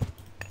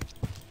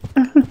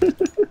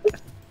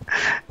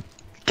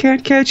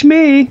 Can't catch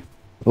me.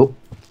 Oh.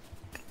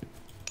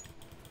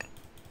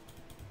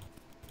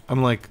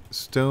 I'm like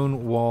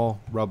stone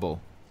wall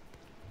rubble.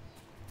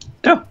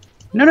 No.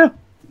 No, no.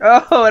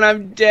 Oh, and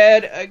I'm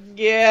dead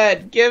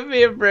again. Give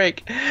me a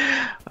break.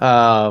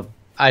 I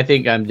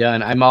think I'm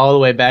done. I'm all the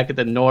way back at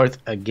the north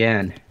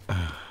again.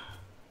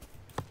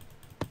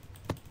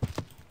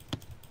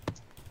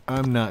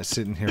 I'm not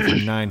sitting here for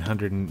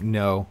 900 and...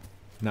 No,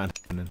 not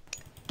happening.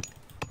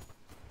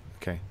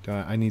 Okay,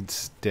 I need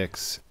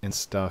sticks and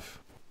stuff.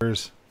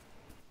 Where's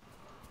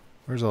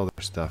all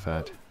their stuff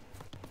at?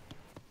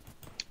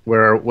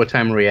 What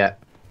time are we at?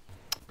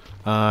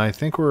 I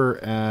think we're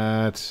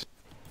at...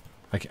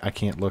 I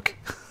can't look.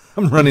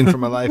 I'm running for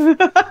my life.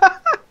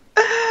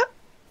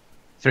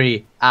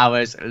 3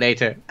 hours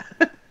later.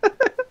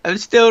 I'm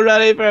still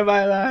running for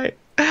my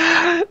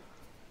life.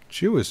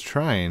 Chew is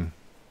trying.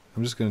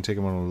 I'm just going to take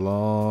him on a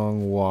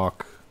long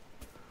walk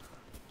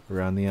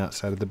around the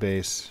outside of the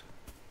base.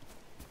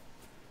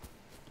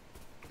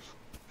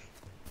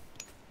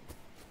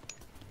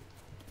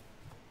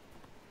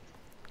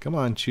 Come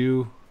on,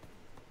 Chew.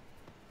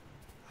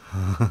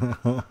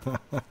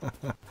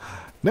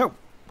 Nope.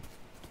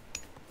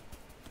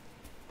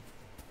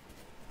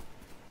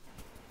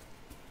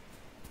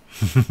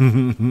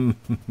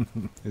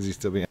 Is he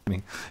still behind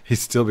me? He's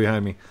still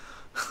behind me.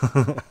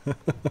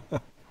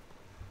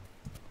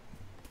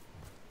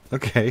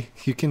 Okay,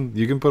 you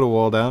can put a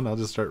wall down. I'll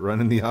just start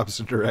running the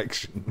opposite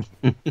direction.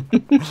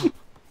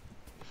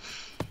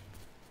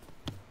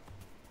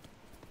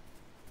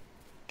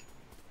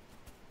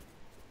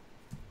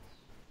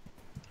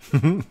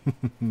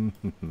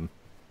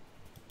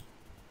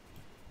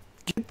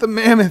 Get the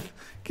mammoth!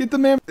 Get the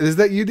mammoth! Is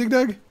that you,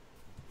 DigDug?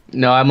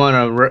 No, I'm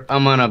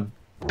on a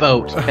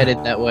boat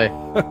headed that way.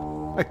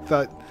 I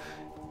thought,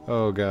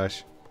 oh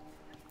gosh,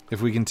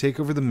 if we can take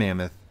over the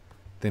mammoth,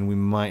 then we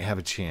might have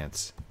a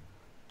chance.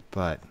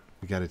 But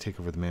we got to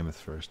take over the mammoth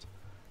first.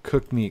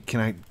 Cooked meat.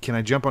 Can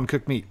I jump on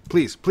cooked meat?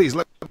 Please, please.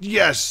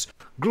 Yes,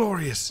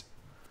 glorious.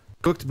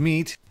 Cooked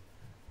meat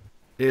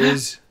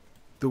is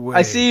the way.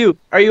 I see you.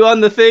 Are you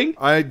on the thing?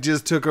 I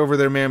just took over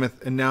their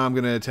mammoth, and now I'm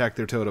gonna attack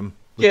their totem.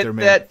 With their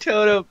that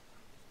totem.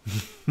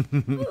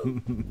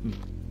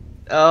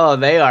 Oh,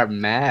 they are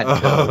mad.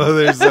 Oh,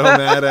 they're so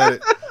mad at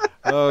it.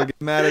 Oh,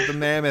 get mad at the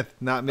mammoth,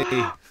 not me.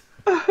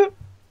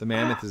 The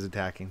mammoth is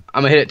attacking.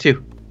 I'm gonna hit it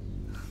too.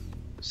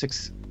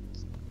 650.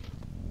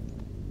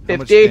 How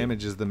much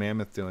damage is the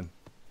mammoth doing?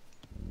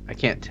 I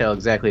can't tell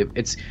exactly.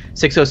 It's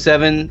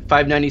 607,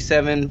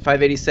 597,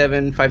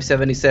 587,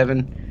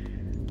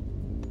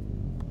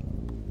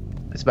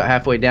 577. It's about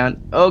halfway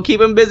down. Oh, keep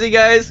him busy,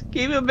 guys.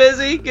 Keep him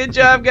busy. Good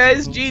job,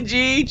 guys.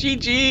 GG,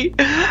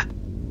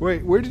 GG.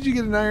 Wait, where did you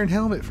get an iron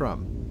helmet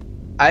from?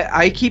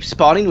 I keep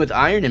spawning with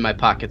iron in my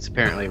pockets,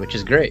 apparently, which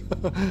is great.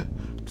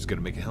 I'm just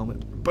gonna make a helmet.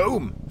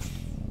 Boom!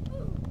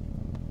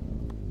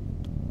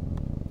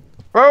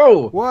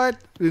 Oh! What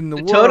in the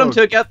world? The totem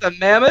took out the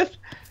mammoth?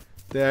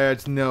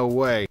 There's no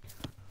way.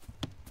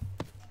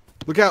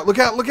 Look out, look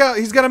out, look out!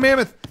 He's got a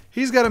mammoth!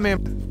 He's got a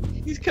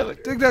mammoth! He's coming.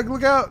 DigDug,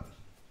 look out!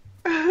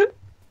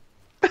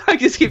 I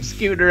just keep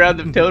scooting around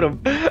the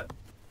totem.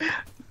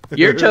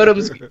 Your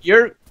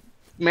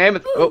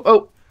mammoth. Oh,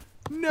 oh.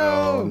 No!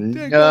 Oh,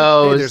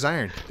 no! Hey, there's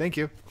iron. Thank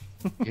you.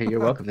 Yeah, you're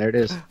welcome. There it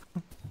is.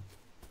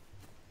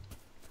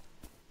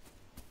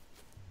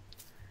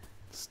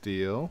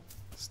 Steel.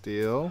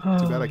 Steel.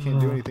 Too bad I can't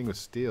do anything with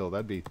steel.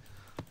 That'd be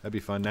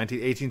fun.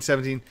 19, 18,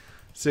 17,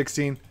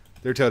 16.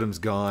 Their totem's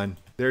gone.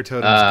 Their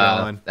totem's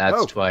gone.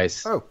 That's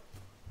twice. Oh.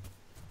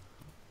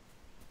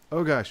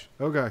 Oh gosh.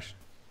 Oh gosh.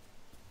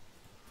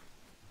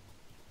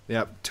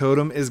 Yep,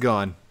 totem is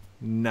gone.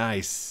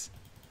 Nice.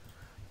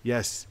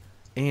 Yes.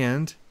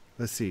 And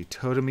let's see.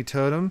 Totemy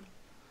totem.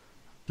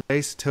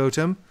 Place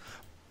totem.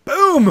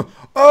 Boom!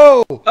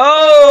 Oh!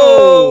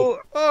 Oh!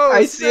 Oh!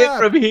 I see it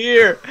from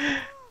here.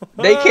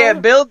 They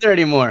can't build there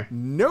anymore.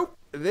 Nope.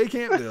 They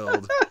can't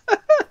build.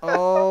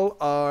 All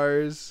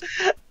ours.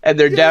 And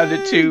they're Yay! down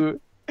to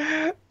 2.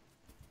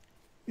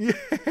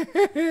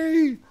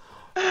 Yay!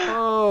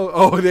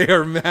 Oh, they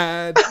are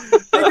mad.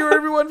 Thank you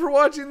everyone for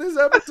watching this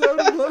episode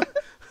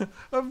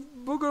of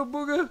Booga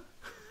Booga.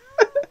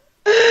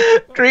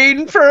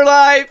 Green for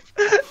life.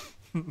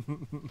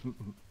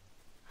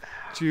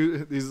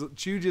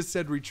 Chew just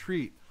said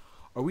retreat.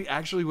 Are we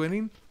actually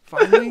winning?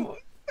 Finally?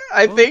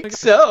 I think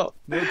so.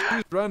 No,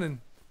 Chew's running.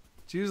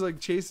 Chew's like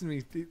chasing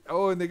me.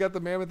 Oh, and they got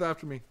the mammoth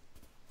after me.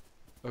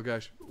 Oh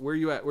gosh, where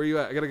you at? Where you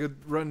at? I gotta go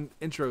run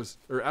intros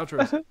or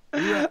outros.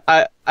 Where you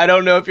at? I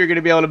don't know if you're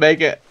gonna be able to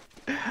make it.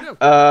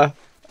 No.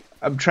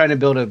 I'm trying to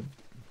build a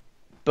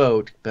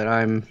boat, but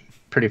I'm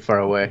pretty far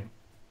away.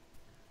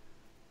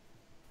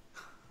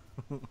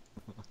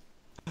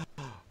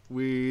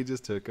 We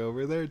just took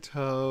over their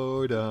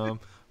totem.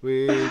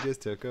 We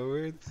just took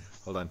over.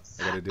 Hold on,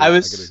 I gotta do. I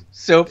was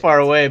so far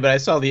away, but I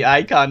saw the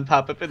icon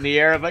pop up in the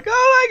air. I'm like,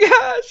 oh my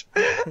gosh!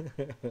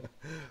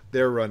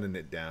 They're running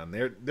it down.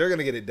 They're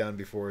gonna get it done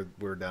before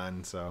we're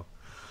done. So.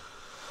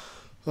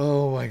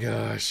 Oh my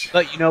gosh!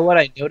 But you know what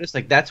I noticed?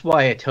 Like that's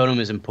why a totem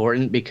is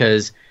important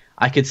because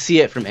I could see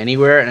it from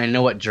anywhere and I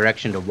know what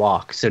direction to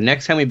walk. So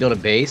next time we build a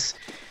base,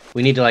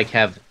 we need to like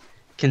have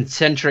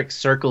concentric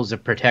circles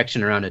of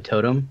protection around a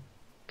totem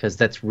because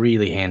that's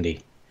really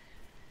handy.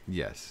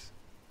 Yes.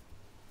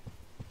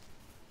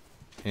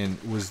 And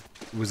was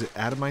it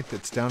Adamite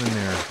that's down in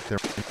there?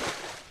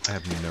 I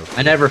have no clue.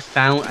 I never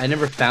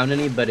found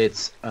any, but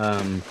it's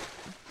let's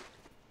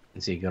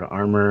see, go to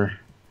armor.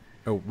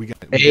 Oh, we got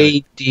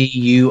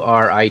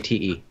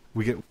ADURITE.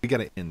 We got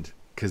to end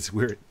because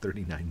we're at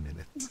 39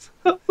 minutes.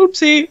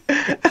 Oopsie.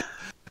 Thank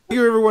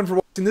you everyone for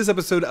watching this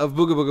episode of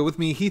Booga Booga with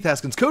me, Heath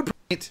Haskins, Code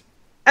Point.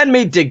 And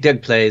me,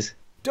 DigDugPlays.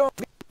 Don't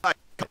forget to like,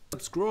 comment,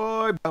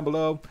 subscribe down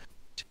below.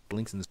 Check the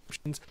links in the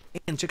descriptions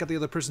and check out the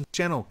other person's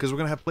channel because we're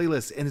gonna have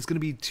playlists and it's gonna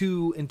be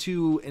 2 and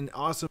 2 and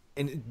awesome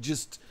and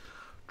just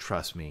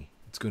trust me,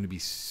 it's going to be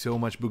so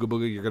much Booga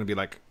Booga. You're gonna be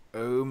like,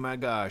 oh my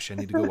gosh, I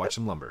need to go watch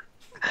some lumber.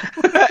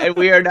 And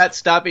we are not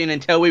stopping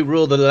until we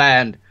rule the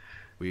land.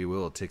 We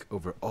will take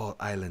over all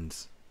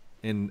islands.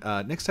 And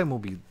next time we'll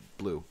be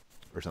blue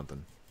or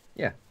something.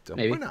 Yeah, so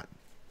maybe. Why not?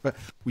 But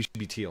we should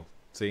be teal.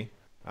 See?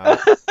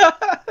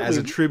 As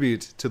a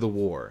tribute to the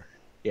war.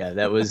 Yeah,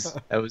 that was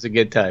a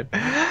good time.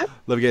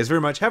 Love you guys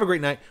very much. Have a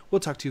great night. We'll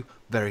talk to you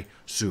very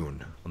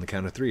soon. On the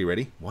count of 3.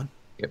 Ready? 1,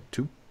 Yep.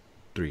 2,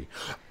 3.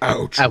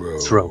 Outro.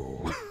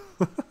 Outro.